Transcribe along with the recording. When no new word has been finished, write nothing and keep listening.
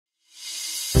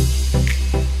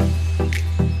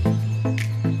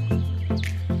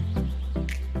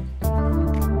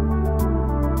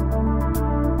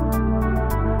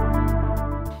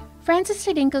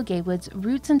Frances Tydingco-Gatewood's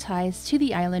roots and ties to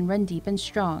the island run deep and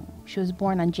strong. She was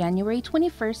born on January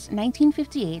 21,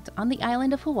 1958 on the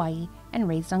island of Hawaii and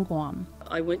raised on Guam.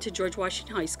 I went to George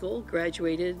Washington High School,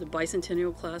 graduated the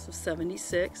bicentennial class of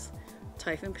 '76.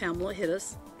 Typhoon Pamela hit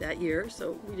us that year,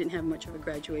 so we didn't have much of a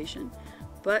graduation.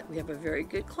 But we have a very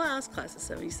good class of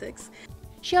 '76.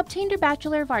 She obtained her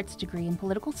Bachelor of Arts degree in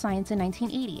Political Science in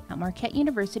 1980 at Marquette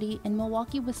University in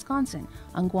Milwaukee, Wisconsin,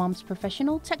 on Guam's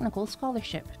Professional Technical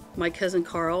Scholarship. My cousin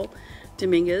Carl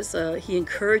Dominguez, he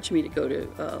encouraged me to go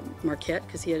to Marquette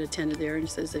because he had attended there, and he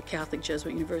says it's a Catholic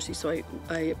Jesuit university, so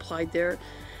I applied there.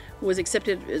 Was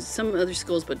accepted at some other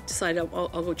schools, but decided I'll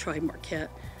go try Marquette.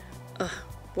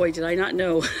 Boy, did I not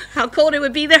know how cold it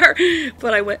would be there,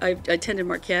 but I attended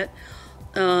Marquette.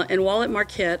 And while at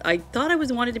Marquette, I thought I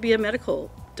wanted to be a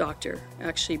medical doctor,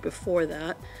 actually, before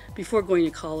going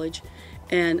to college,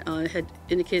 and had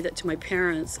indicated that to my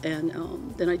parents. And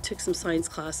then I took some science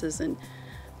classes and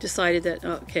decided that,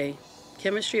 okay,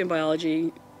 chemistry and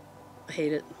biology, I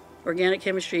hate it. Organic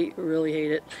chemistry, really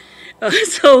hate it.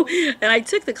 And I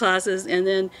took the classes, and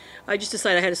then I just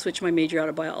decided I had to switch my major out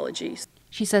of biology.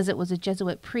 She says it was a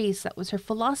Jesuit priest that was her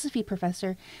philosophy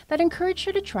professor that encouraged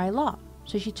her to try law.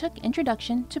 So she took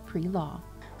Introduction to Pre-Law.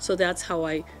 So that's how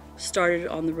I started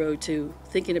on the road to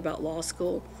thinking about law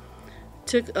school.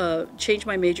 Changed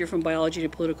my major from biology to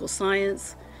political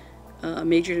science,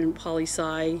 majored in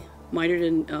poli-sci, minored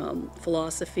in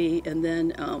philosophy, and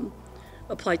then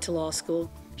applied to law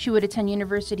school. She would attend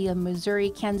University of Missouri,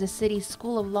 Kansas City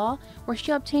School of Law, where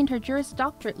she obtained her Juris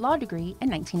Doctorate law degree in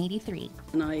 1983.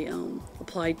 And I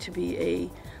applied to be a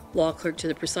law clerk to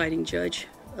the presiding judge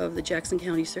of the Jackson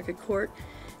County Circuit Court,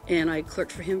 and I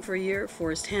clerked for him for a year,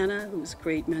 Forrest Hanna, who was a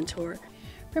great mentor.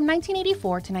 From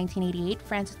 1984 to 1988,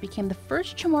 Frances became the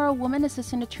first Chamorro woman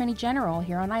Assistant Attorney General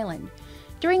here on island.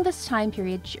 During this time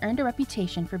period, she earned a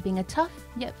reputation for being a tough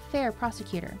yet fair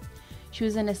prosecutor. She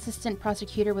was an assistant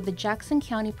prosecutor with the Jackson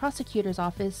County Prosecutor's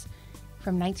Office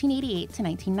from 1988 to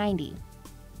 1990.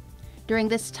 During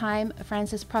this time,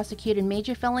 Frances prosecuted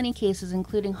major felony cases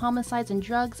including homicides and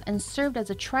drugs, and served as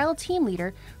a trial team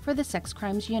leader for the Sex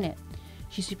Crimes Unit.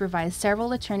 She supervised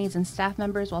several attorneys and staff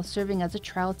members while serving as a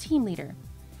trial team leader.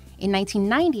 In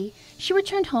 1990, she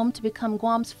returned home to become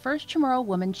Guam's first Chamorro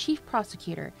woman chief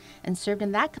prosecutor and served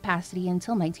in that capacity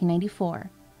until 1994.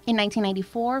 In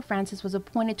 1994, Frances was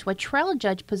appointed to a trial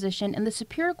judge position in the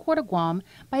Superior Court of Guam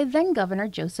by then-Governor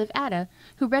Joseph Atta,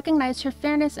 who recognized her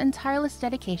fairness and tireless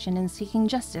dedication in seeking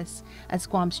justice as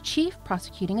Guam's chief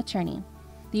prosecuting attorney.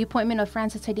 The appointment of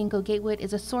Frances Tydingco-Gatewood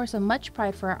is a source of much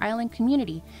pride for our island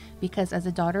community because, as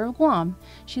a daughter of Guam,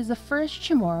 she is the first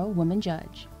Chamorro woman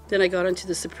judge. Then I got into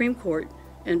the Supreme Court,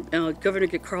 and Governor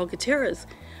Carl Gutierrez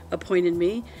appointed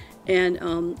me.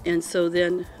 And so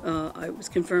then I was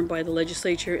confirmed by the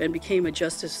legislature and became a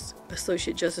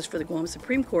associate justice for the Guam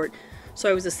Supreme Court. So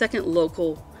I was the second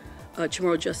local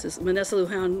Chamorro justice. Vanessa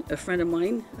Lujan, a friend of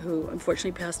mine who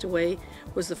unfortunately passed away,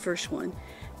 was the first one.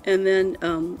 And then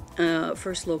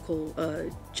first local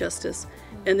justice.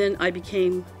 And then I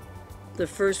became the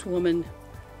first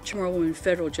Chamorro woman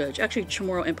federal judge. Actually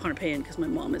Chamorro and Pohnpeian, because my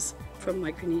mom is from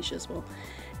Micronesia as well.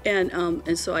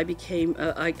 And so I became,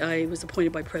 I was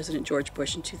appointed by President George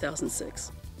Bush in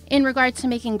 2006. In regard to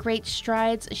making great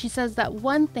strides, she says that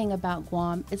one thing about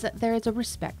Guam is that there is a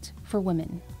respect for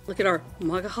women. Look at our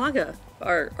Magahaga,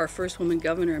 our first woman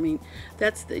governor. I mean,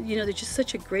 there's just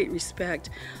such a great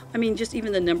respect. I mean, just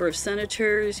even the number of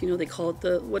senators, they call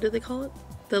it what do they call it?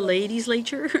 The ladies'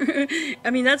 legislature.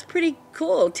 I mean, that's pretty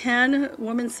cool, 10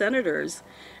 women senators.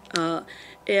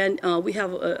 And we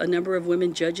have a number of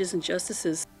women judges and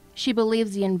justices. She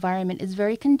believes the environment is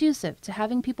very conducive to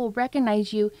having people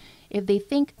recognize you if they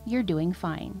think you're doing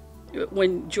fine.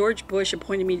 When George Bush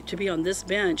appointed me to be on this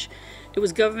bench, it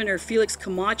was Governor Felix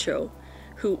Camacho,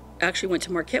 who actually went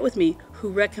to Marquette with me, who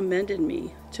recommended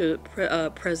me to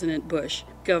President Bush.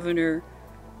 Governor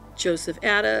Joseph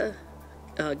Atta,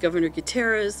 Governor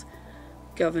Gutierrez,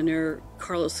 Governor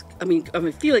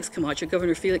Felix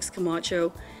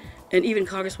Camacho, and even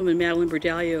Congresswoman Madeline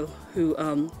Bordallo, who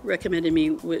recommended me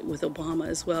with Obama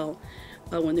as well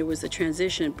when there was a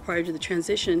transition. Prior to the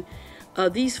transition,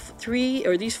 these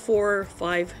 4 or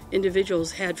 5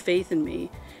 individuals had faith in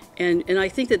me. And I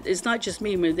think that it's not just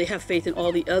me, but they have faith in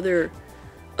all the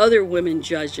other women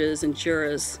judges and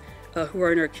jurists who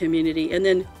are in our community. And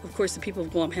then, of course, the people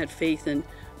of Guam had faith in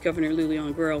Governor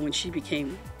Lilian Guerrero when she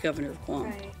became governor of Guam.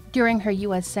 Right. During her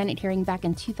U.S. Senate hearing back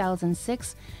in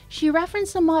 2006, she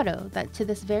referenced a motto that to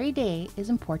this very day is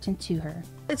important to her.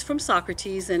 It's from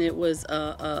Socrates, and it was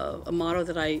a motto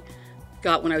that I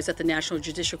got when I was at the National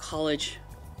Judicial College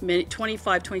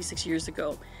 26 years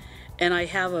ago. And I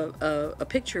have a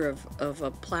picture of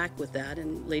a plaque with that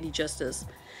and Lady Justice.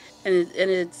 And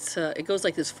it goes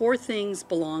like this: 4 things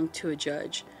belong to a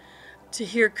judge: to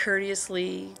hear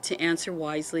courteously, to answer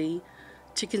wisely,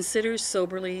 to consider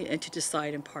soberly, and to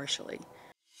decide impartially.